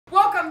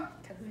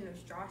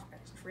Josh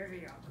Best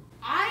Trivia.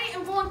 I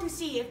am going to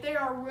see if they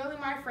are really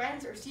my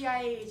friends or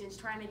CIA agents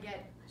trying to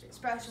get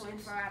special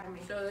info out of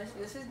me. So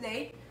this is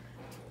Nate.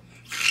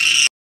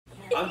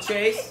 I'm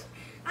Chase,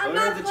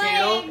 owner of the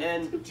channel,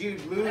 and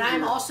Jude, move. And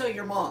I'm also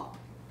your mom.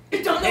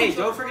 Hey, don't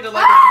forget to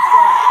like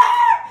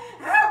and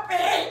subscribe. Help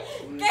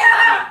me!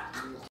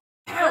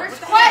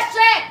 First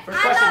question! First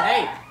question,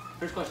 hey.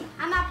 First question.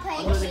 I'm not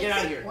playing. Elisa, get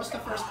out of here. What's the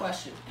first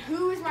question?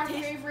 Who is my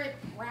favorite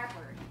rapper?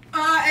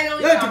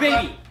 NLE Yo, Choppa.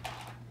 baby.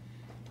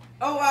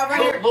 Oh,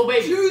 right here. Little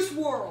baby. Juice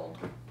WRLD.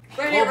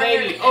 Right Little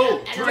baby.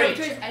 Oh, Drake.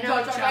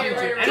 NLE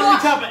Choppa. NLE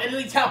Choppa.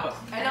 NLE Choppa.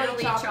 NLE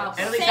Choppa.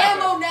 NLE Sam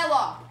Choppa.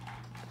 O'Nella.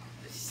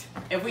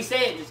 If we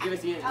say it, just give us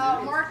the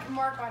answer. Mark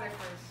got it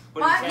first.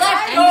 What did you say?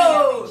 Let's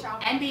go!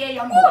 NBA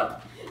Youngboy.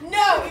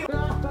 No!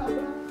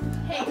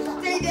 Hey,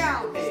 Stay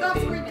down. Stop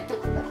screaming.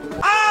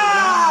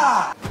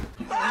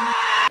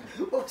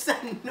 What was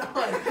that noise? I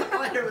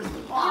thought it was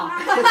pop.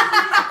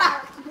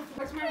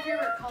 what's my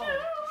favorite color?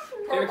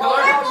 Favorite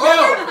color?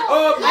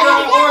 Oh,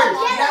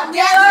 orange.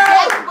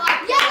 Yellow!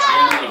 I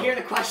didn't hear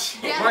the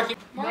question. Mark,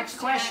 Next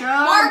question.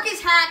 Mark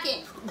is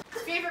hacking.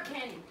 Favorite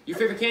candy? your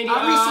favorite candy?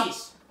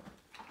 Reese's.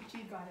 You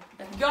got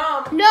it.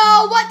 Gum.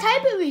 No, what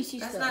type of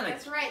Reese's? That's though? not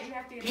That's right. You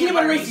have to. Peanut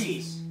butter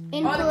Reese's.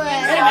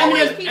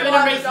 Incorrect.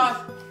 M&M Reese's.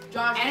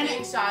 Josh,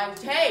 king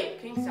size. Hey,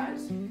 king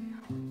size.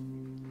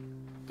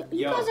 You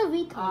Yo. guys are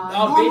retarded.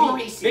 Oh, Normal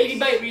baby, Reese's. baby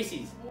bite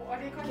Reese's. What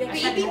do you call I it?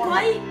 said Baby normal.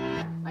 bite?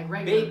 Like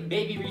regular.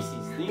 Baby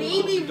Reese's. Baby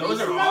Those Reese's.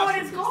 are Is that what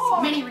it's awesome.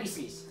 called? Mini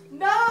Reese's.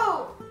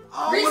 No.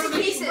 Oh, Reese's what are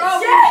Pieces. these?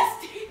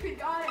 Yes. David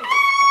got it.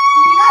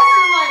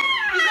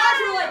 You guys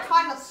are like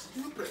kind of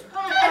stupid.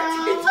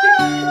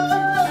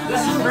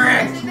 This is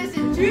correct.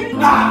 Listen, Jude.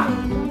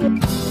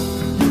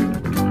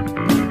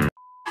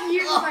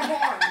 Here's my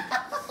horn.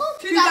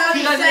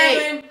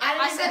 2008.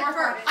 I said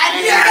first. I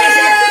didn't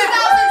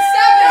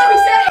Yes! 2007. We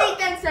said 8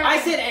 then 7. I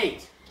said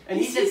 8. And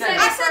he said 7.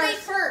 I said 8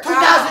 first.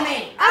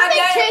 2008. I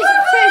think Chase,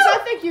 I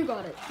think you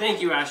got it.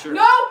 Thank you, Asher.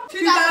 No.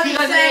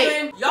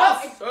 2007.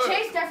 Yes.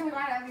 Chase definitely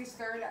got at least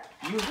third.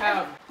 You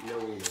have no.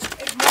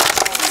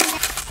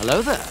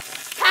 Hello there.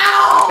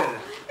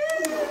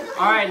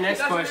 All right,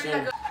 next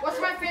question. What's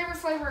my favorite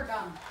flavor of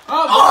gum?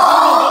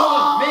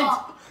 Mint.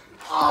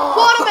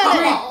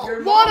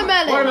 Watermelon.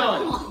 Watermelon.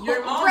 Watermelon.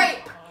 Your mom.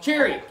 Grape.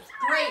 Cherry.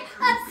 Grape.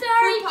 I'm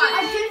sorry, I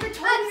Jude. didn't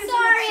tell I'm you this in the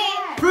sorry.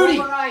 chat. Fruity.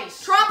 Over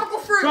ice. Tropical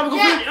fruit. Tropical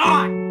yeah. fruit.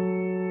 Ah!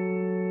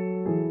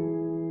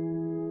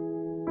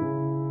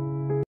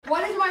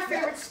 What is my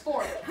favorite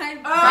sport?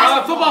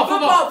 Football.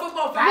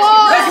 Whoa.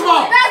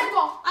 Basketball.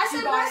 Basketball. I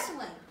said got it.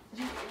 wrestling.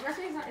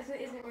 Wrestling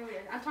isn't really.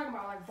 I'm talking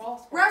about like ball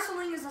sport.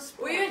 Wrestling is a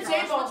sport. We didn't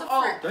say ball.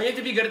 Oh, Don't you have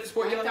to be good at the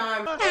sport you like?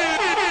 time.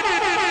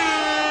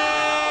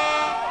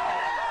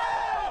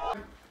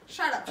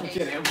 Shut up, I'm Chase.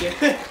 kidding.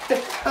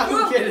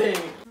 I'm kidding.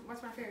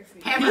 What's my favorite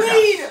food?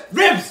 Hamburgers.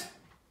 Ribs.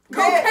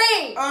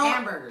 Cocaine.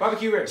 Hamburgers.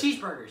 Barbecue ribs.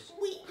 Cheeseburgers.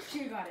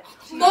 You got it.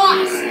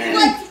 Moss.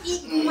 Let's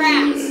eat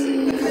grass.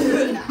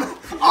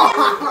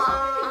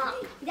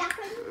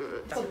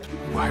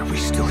 Why are we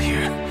still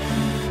here?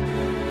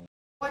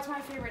 What's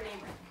my favorite name?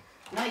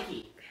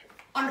 Nike.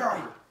 Under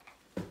Armour.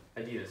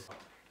 Adidas.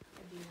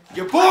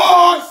 Your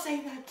boss.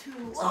 Say that too.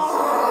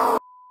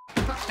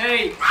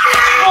 Hey.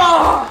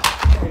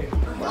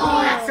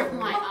 Oh, that's in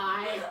my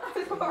eye.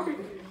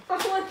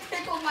 Someone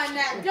tickled my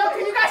neck. Yo,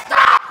 can you guys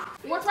stop?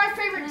 What's my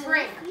favorite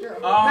drink?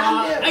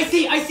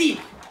 I see.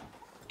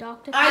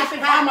 Doctor. I should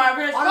have my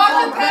wrist.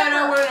 Dr.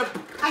 Better with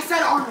I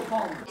said Arnold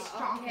Palmer.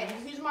 Okay,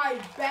 who's my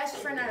best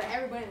friend out of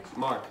everybody?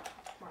 Mark.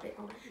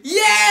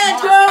 Yeah,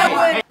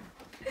 Hey.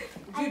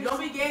 Dude, don't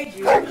be gay,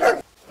 Jude. I'm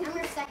your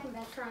second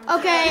best friend.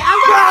 Okay, I'm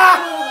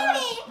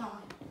gonna.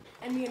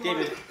 And me and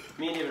David. Mark.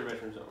 Me and David are best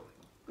friends.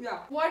 Yeah.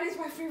 What is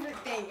my favorite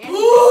thing?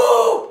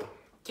 Ooh!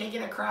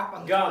 Taking a crap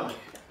on the Gum.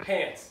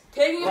 Pants.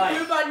 Taking a Like.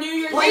 poop on New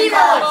Year's Playing Eve.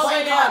 card. all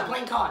Playing day card. long.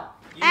 Playing card.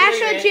 You know your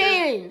Asher answer?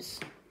 James.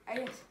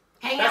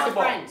 Hanging out with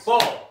Basketball. friends.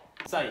 Ball.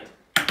 Sight.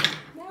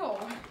 No.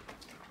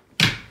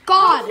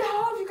 God.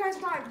 How have you guys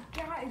not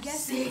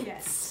guessed it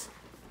yet?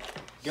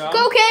 Gum.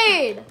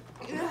 Cocaine.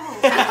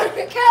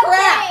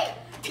 Crap.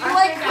 Do you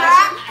like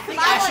crap? I think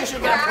Asher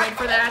should get a point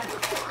for that.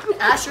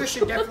 Asher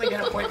should definitely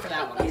get a point for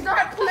that one. He's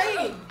not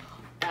playing.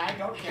 I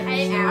don't care.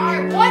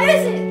 Alright, what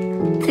is it?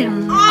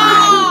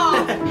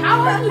 Oh!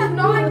 How have you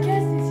not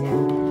guessed this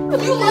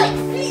yet? You like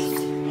feet.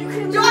 You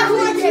can Josh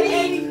literally likes get feet.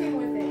 anything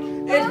with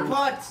it. It's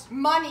butts.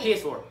 Money.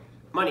 PS4.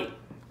 Money.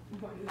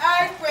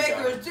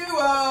 Icebreakers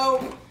duo.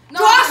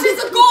 Josh is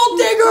a gold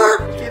digger.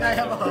 Can I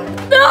have a hug?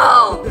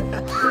 No.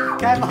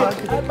 Can I have a hug?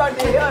 I'm about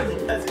to hug.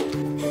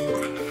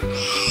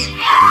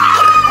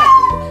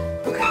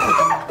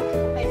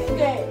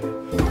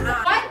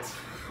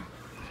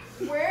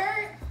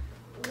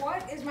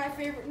 What is my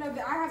favorite? No,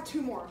 I have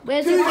two more.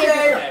 Where's your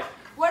favorite? Okay.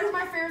 What is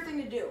my favorite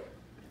thing to do?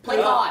 Play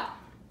God.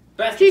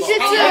 Basketball.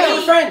 Jiu-jitsu. Hang out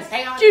with friends.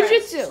 Hang on. with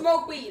friends. Jiu-jitsu.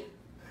 Smoke weed.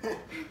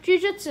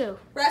 Jiu-jitsu.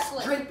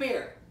 Wrestling. Drink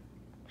beer.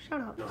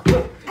 Shut up.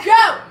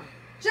 Joe!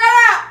 Shut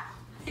up!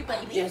 Hey,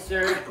 baby. Yes,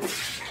 sir.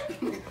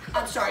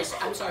 I'm sorry,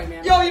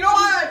 man. Yo, you know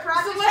how I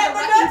practice? Let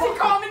my nuts and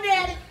call me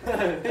daddy. No.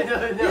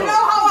 You know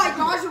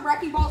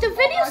wrecking balls. The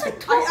video's like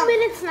 12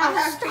 minutes now. I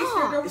have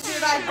Stop.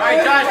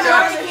 Alright,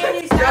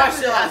 Josh,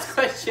 the last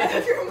question.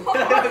 What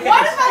if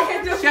I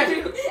hit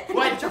the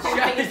What? Shut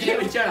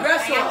up.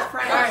 Wrestle.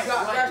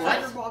 Alright,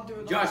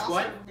 What? Josh,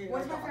 what?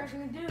 What's my friends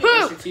gonna do?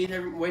 Brush your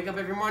teeth, wake up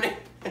every morning.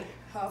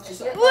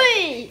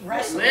 Play.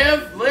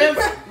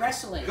 Live.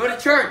 Wrestling. Go to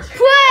church.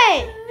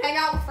 Play. Hang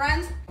out with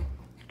friends.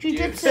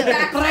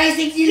 Jujitsu.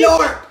 Praising the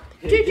Lord.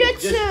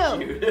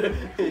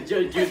 Jujitsu.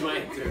 Jude's my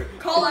answer.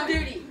 Call of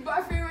Duty.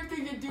 My favorite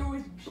thing to do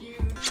is Jude.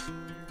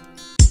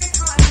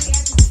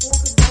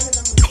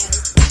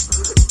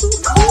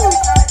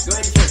 Go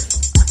into church.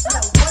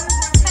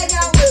 Hang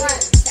out with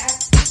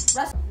friends.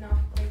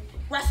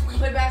 Wrestling.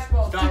 Play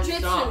basketball. Stop.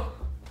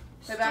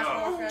 Play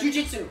basketball. with friends.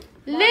 Jiu-jitsu.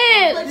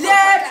 Live.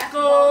 Let's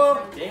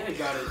go. David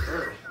got it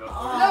first.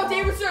 No,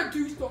 David said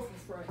do stuff with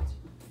friends.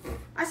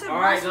 I said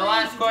Alright, the wrestling.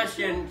 last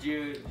question,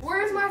 Jude.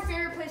 Where's my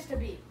favorite place to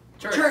be?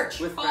 Church.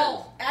 With friends.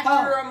 Oh,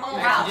 after a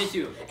month.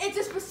 Jiu-jitsu. It's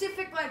a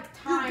specific like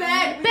time.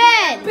 Bed.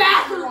 Bed.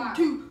 Bathroom.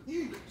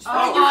 Dude.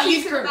 Oh, you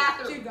Keys in the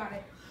bathroom. Dude got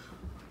it.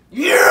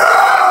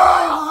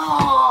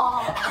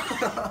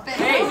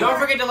 Hey, don't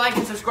forget to like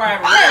and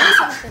subscribe.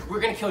 We're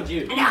gonna kill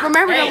Jude.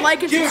 Remember Hey, to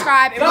like and Jude,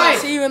 subscribe, and guys,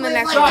 we'll see you in the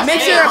next Josh, one.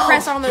 Make hey, sure to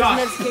press on those Josh,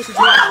 notifications.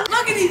 Josh,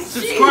 Look at these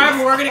subscribe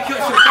and we're gonna kill.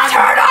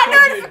 Subscribe.